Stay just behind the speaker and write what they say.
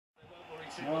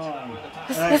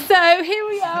So here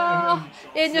we are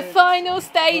in the final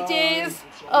stages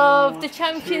of the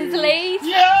Champions League.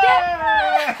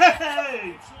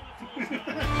 Yay!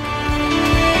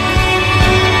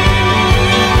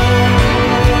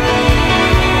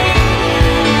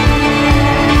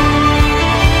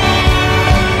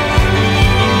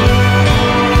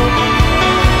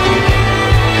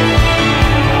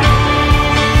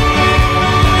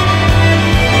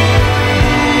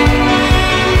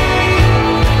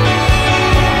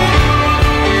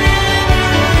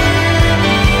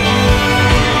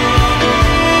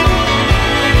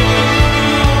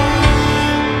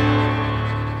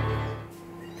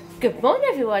 Good morning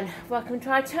everyone, welcome to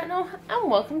our channel and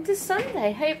welcome to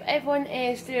Sunday. Hope everyone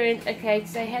is doing okay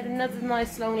today. Had another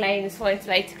nice long lane this morning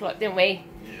till 8 o'clock, didn't we?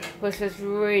 Which was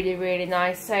really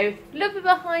nice. So a little bit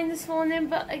behind this morning,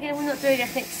 but again we're not doing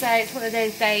anything today. It's one of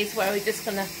those days where we're just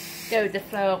gonna go with the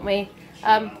flow, aren't we?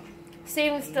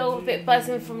 Stephen's still a bit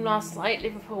buzzing from last night,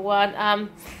 Liverpool won. I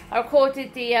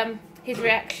recorded the his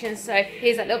reaction, so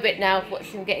he's a little bit now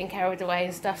watching him getting carried away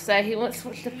and stuff. So he wants to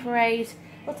watch the parade.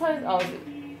 What time?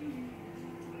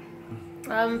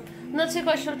 Oh, not too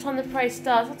much sure what time the parade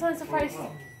starts. What time is the parade?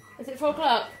 Is it 4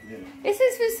 o'clock? Yeah. It's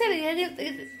a bit silly.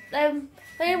 They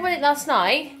only won it last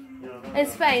night in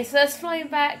Spain, so they're flying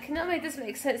back. No, I mean, it doesn't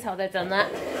make sense how they've done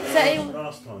that. So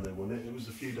last time they won it was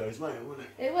a few days later, wasn't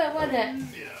it? It was, wasn't it?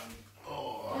 Yeah.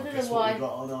 Oh, I don't guess know why. What we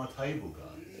got on our table,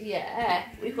 guys. Yeah,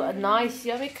 we've got a nice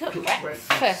yummy cooked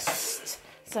breakfast.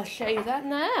 So I'll show you that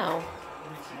now.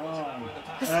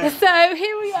 So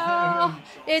here we are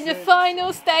in the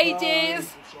final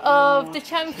stages of the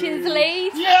Champions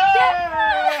League. Yay!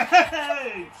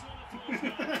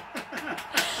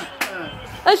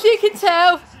 As you can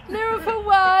tell, Liverpool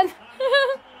won.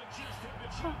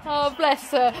 Oh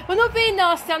bless her. We're not being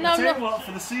nasty. I know I'm not. What,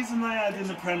 for the season they had in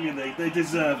the Premier League, they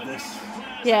deserve this.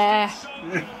 Yeah.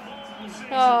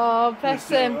 Oh bless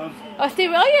them. Oh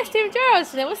yeah, Stephen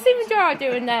Gerrard's in it. What's Stephen Gerrard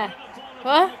doing there?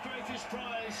 What?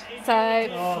 So.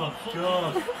 Oh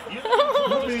God!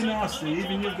 Not being nasty.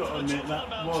 Even you've got to admit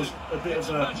that was a bit of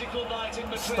a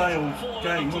stale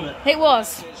game, wasn't it? It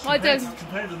was.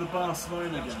 Compared to the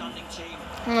Barcelona game.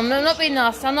 I'm not being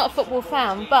nasty. I'm not a football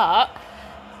fan, but.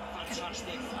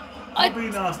 Not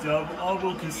being nasty. I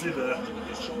will consider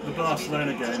the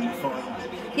Barcelona game the final.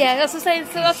 Yeah, that's what I'm saying.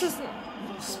 So that's just.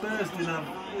 Spurs didn't have.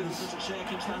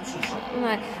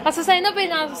 No, that's what I'm saying. Not being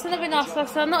nasty.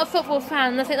 So I'm not a football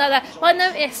fan, nothing like that. But I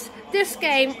noticed this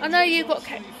game. I know you got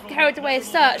carried away as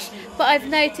such, but I've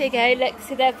noted again. Look,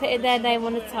 see, they're putting their name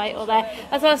on the title there.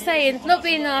 As I was saying, not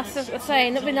being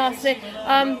nasty.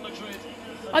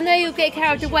 I know you'll get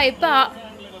carried away, but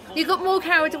you got more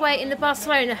carried away in the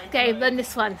Barcelona game than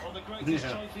this one.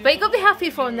 Yeah. But you got to be happy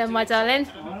for them, my darling.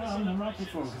 I'm happy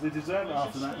for them because they deserve it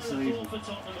after that season.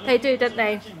 They do, don't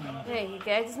they? There you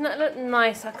go. Doesn't that look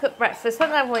nice? I cooked breakfast. I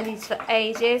haven't had one of these for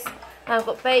ages. I've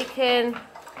got bacon,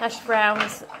 hash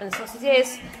browns, and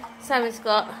sausages. Sammy's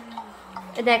got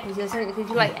an egg with you, because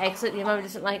you like eggs, don't you? Your mum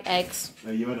doesn't like eggs.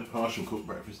 You had a partial cooked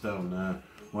breakfast down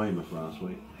Weymouth last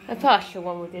week. A partial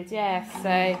one we did, yeah.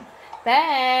 So,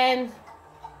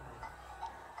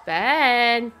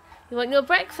 Ben, you want your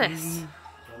breakfast?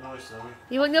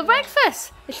 You want your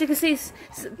breakfast? As you can see,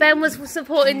 Ben was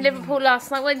supporting Liverpool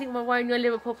last night. When you were wearing your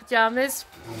Liverpool pyjamas.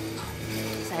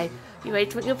 So, you ready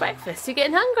to want your breakfast? You're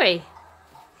getting hungry.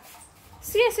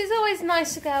 So yes, it's always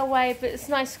nice to go away, but it's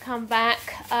nice to come back.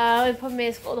 The problem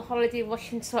is, got all the holiday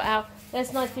washing to sort out. There's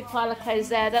a nice big pile of clothes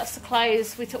there. That's the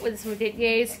clothes we took with us and we didn't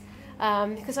use.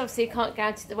 Because obviously you can't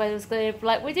guarantee the weather's going to be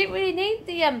like. We didn't really need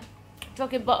the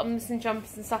jogging bottoms and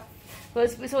jumpers and stuff.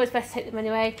 But it's always best to take them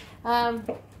anyway.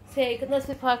 So yeah, got a nice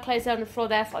big pile of clothes on the floor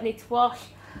there, so I need to wash.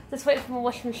 Just wait for my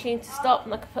washing machine to stop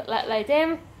and I can put that load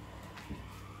in.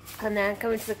 And then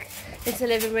come into the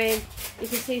living room. You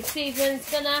can see Stephen's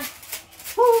gonna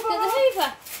get the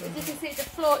Hoover. As you can see, the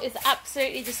floor is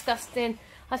absolutely disgusting.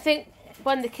 I think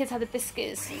one of the kids had the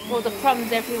biscuits or the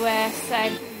crumbs everywhere.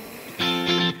 So.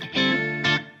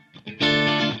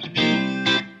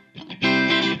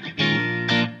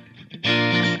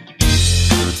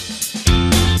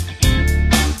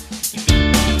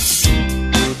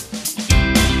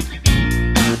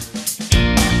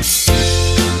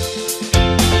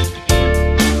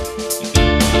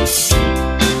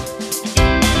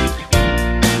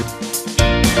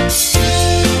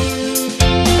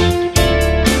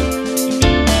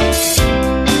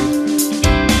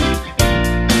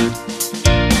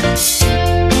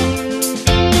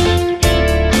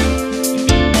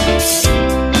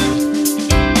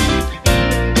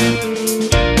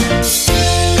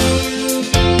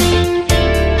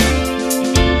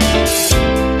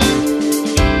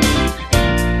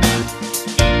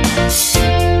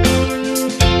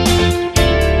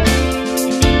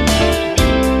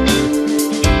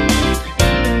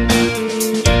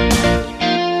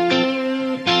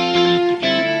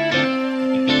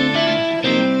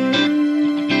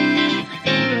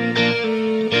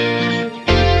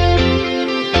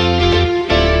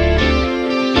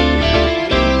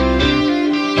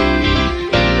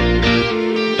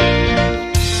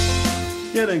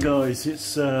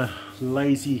 it's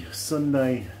lazy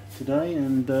Sunday today,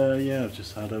 and yeah, I've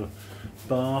just had a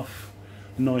bath,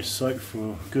 nice soak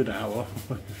for a good hour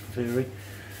in theory,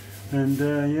 and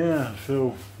yeah, I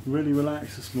feel really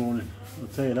relaxed this morning. I'll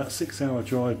tell you, that 6-hour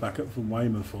drive back up from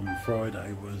Weymouth on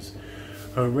Friday was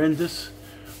horrendous.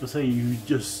 I'll tell you, you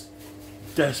just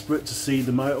desperate to see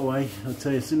the motorway. I'll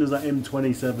tell you, as soon as that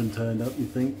M27 turned up, you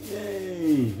think,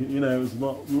 yay, you know, it was a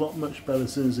lot much better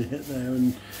as soon as it hit there,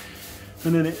 and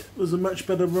then it was a much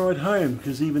better ride home,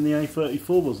 because even the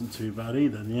A34 wasn't too bad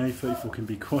either, and the A34 can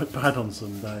be quite bad on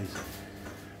some days.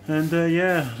 And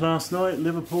yeah, last night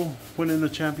Liverpool winning the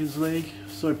Champions League,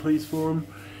 so pleased for them.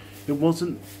 It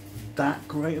wasn't that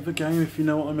great of a game, if you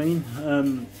know what I mean.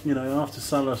 You know, after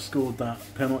Salah scored that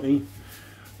penalty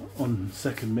on the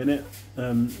 2nd minute,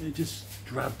 it just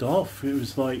dragged off. It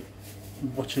was like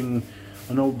watching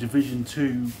an old Division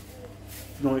 2,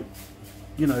 like,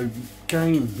 you know,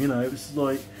 game. You know, it was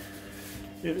like,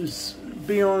 it was,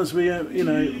 be honest with you, you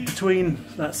know, between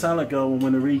that Salah goal and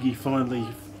when Origi finally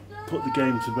put the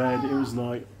game to bed, it was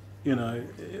like, you know,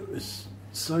 it was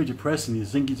so depressing. You're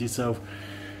thinking to yourself,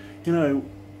 you know,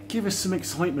 give us some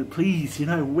excitement, please. You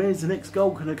know, where's the next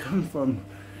goal going to come from?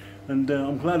 And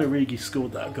I'm glad Origi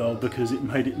scored that goal, because it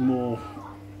made it more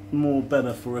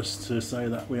better for us to say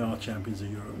that we are champions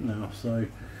of Europe now. So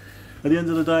at the end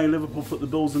of the day, Liverpool put the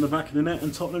balls in the back of the net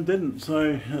and Tottenham didn't.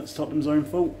 So that's Tottenham's own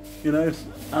fault. You know,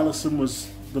 Alisson was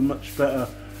the much better,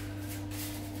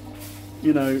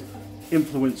 you know,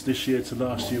 influence this year to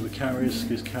last year with Karius,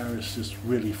 because Karius just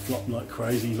really flopped like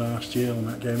crazy last year on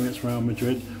that game against Real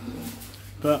Madrid.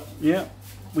 But yeah,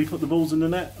 we put the balls in the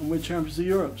net and we're champions of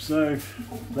Europe. So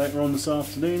later on this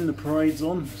afternoon, the parade's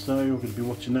on, so we're going to be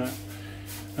watching that.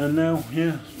 And now,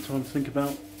 yeah, time to think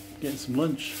about getting some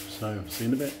lunch. So see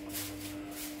you in a bit.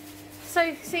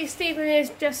 So, see, Stephen has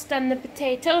just done the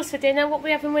potatoes for dinner. What are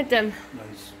we having with them?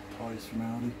 Those pies from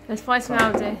Aldi. Those pies from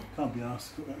Aldi. Can't be asked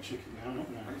to cook that chicken now, not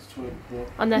now, it's 12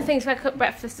 o'clock. Oh no, things we cooked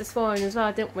breakfast this morning as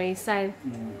well, didn't we? So,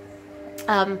 we're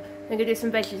going to do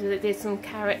some veggies with it, do some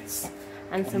carrots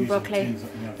and some broccoli.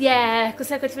 Yeah, because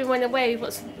they're going to be when away.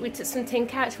 We took some tin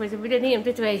carrots with them. We didn't eat them,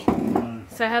 did we? No.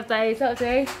 So have those, that'll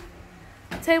do.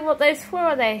 Tell you what, those four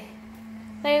are they?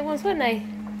 They ones, weren't they?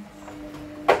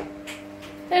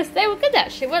 They were good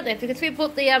actually, weren't they? Because we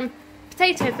bought the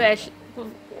potato version.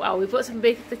 Well, we bought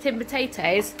the tin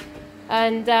potatoes,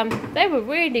 and they were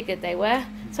really good. They were.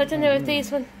 So I don't know if these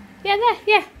ones. Yeah,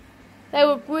 they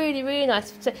were really, really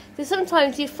nice. So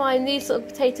sometimes you find these sort of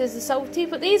potatoes are salty,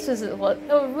 but these ones they were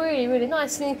really, really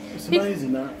nice. And it's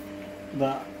amazing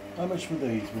that how much were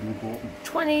these when we bought them?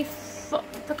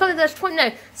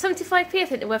 75p I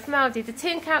think they were from Aldi. The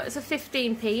tin carrots are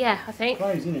 15p, yeah, I think.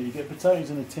 Crazy, isn't it? You get potatoes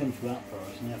in a tin for that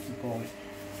price, and you have to buy.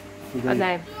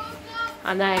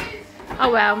 I know.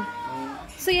 Oh well.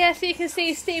 So yeah, so you can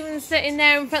see Stephen sitting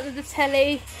there in front of the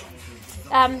telly.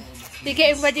 You're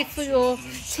getting ready for your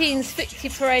team's victory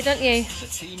parade, aren't you?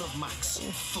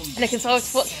 Looking forward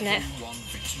to watching it.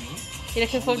 You're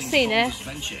looking forward to seeing it?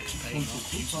 8:15?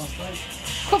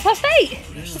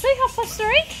 Is it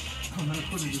 3:30?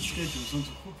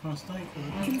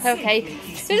 Okay,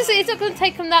 so it's not going to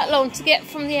take them that long to get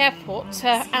from the airport to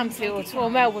Anfield or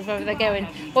Melbourne, wherever they're going,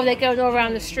 or they're going all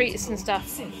around the streets and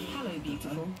stuff.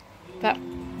 But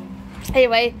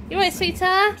anyway, you right,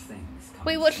 sweetheart? What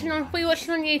are you watching on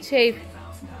YouTube?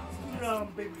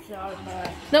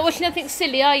 Not watching nothing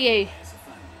silly, are you?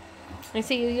 I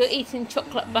see you're eating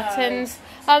chocolate buttons.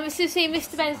 So see,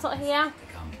 Mr. Ben's not here.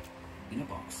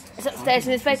 He's upstairs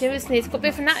in his bedroom, isn't he? He's got a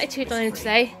bit of an attitude on him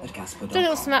today. Don't know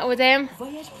what's the matter with him. Do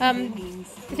you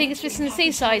think it's just in the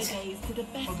seaside? I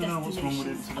don't know what's wrong with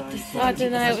him today. I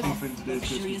don't know. Nothing to do with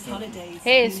Christmas.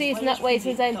 He is. He's not ways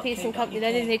his own peace and company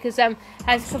then, isn't he? Because has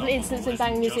a couple of incidents and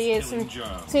banging his ears, and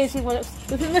as soon as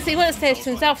he went upstairs to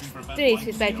himself, didn't he, to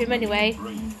his bedroom anyway.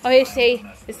 Oh, here she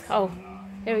is. Oh,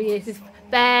 here he is.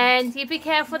 Ben, you be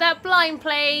careful of that blind,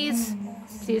 please.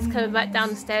 He's coming back down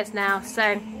the stairs now,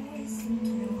 so.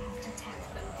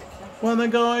 Well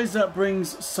then guys, that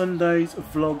brings Sunday's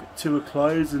vlog to a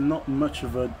close, and not much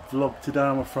of a vlog today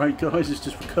I'm afraid guys. It's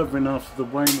just recovering after the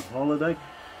Weymouth holiday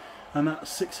and that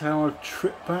 6-hour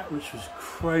trip back, which was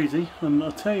crazy. And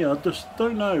I tell you, I just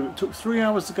don't know, it took 3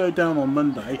 hours to go down on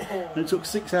Monday and it took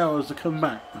 6 hours to come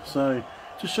back, so it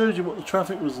just shows you what the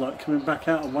traffic was like coming back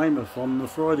out of Weymouth on the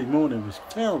Friday morning. It was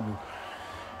terrible.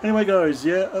 Anyway guys,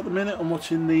 yeah, at the minute I'm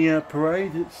watching the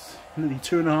parade. It's nearly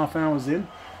 2.5 hours in,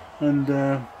 and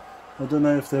I don't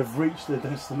know if they've reached their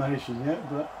destination yet,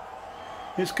 but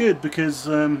it's good because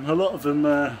a lot of them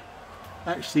are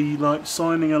actually like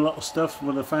signing a lot of stuff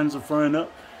when the fans are throwing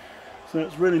up. So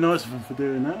it's really nice of them for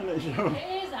doing that, isn't it, Cheryl?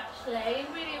 It is actually. actually.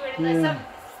 Really nice.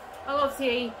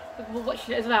 Obviously, we're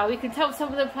watching it as well. You can tell some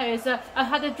of the players have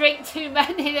had a drink too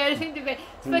many. They seem to be,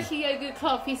 especially Jürgen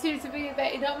Klopp. He seems to be a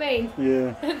bit, you know what I mean?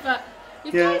 Yeah. But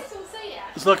you can still see it.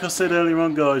 It's like I said earlier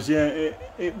on, guys. Yeah,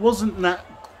 it wasn't that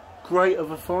great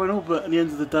of a final, but at the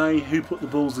end of the day, who put the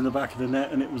balls in the back of the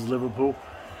net? And it was Liverpool,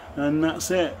 and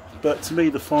that's it. But to me,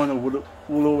 the final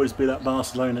will always be that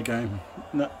Barcelona game.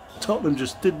 Tottenham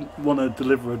just didn't want to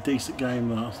deliver a decent game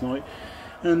last night.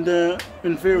 And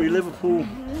in theory, Liverpool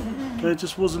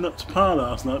just wasn't up to par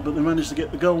last night, but they managed to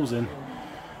get the goals in.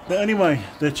 But anyway,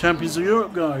 they're champions of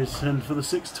Europe, guys, and for the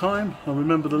 6th time. I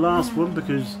remember the last one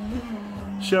because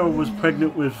Cheryl was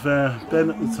pregnant with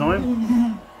Ben at the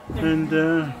time, and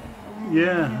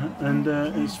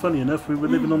it's funny enough, we were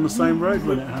living on the same road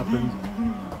when it happened.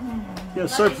 Yeah,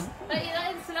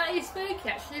 that is spooky,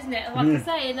 actually, isn't it? Like I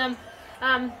say, and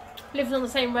living on the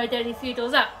same road, only a few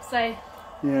doors up, so.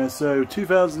 Yeah, so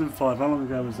 2005, how long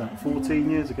ago was that? 14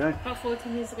 years ago? About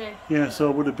 14 years ago. Yeah, so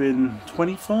I would have been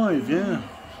 25, yeah.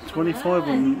 25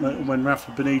 when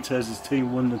Rafa Benitez's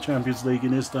team won the Champions League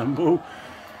in Istanbul.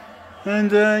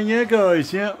 And yeah,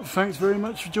 guys, thanks very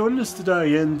much for joining us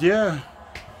today. And yeah,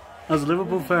 as a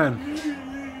Liverpool fan,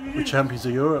 we're champions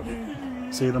of Europe.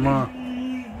 See you tomorrow.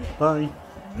 Bye.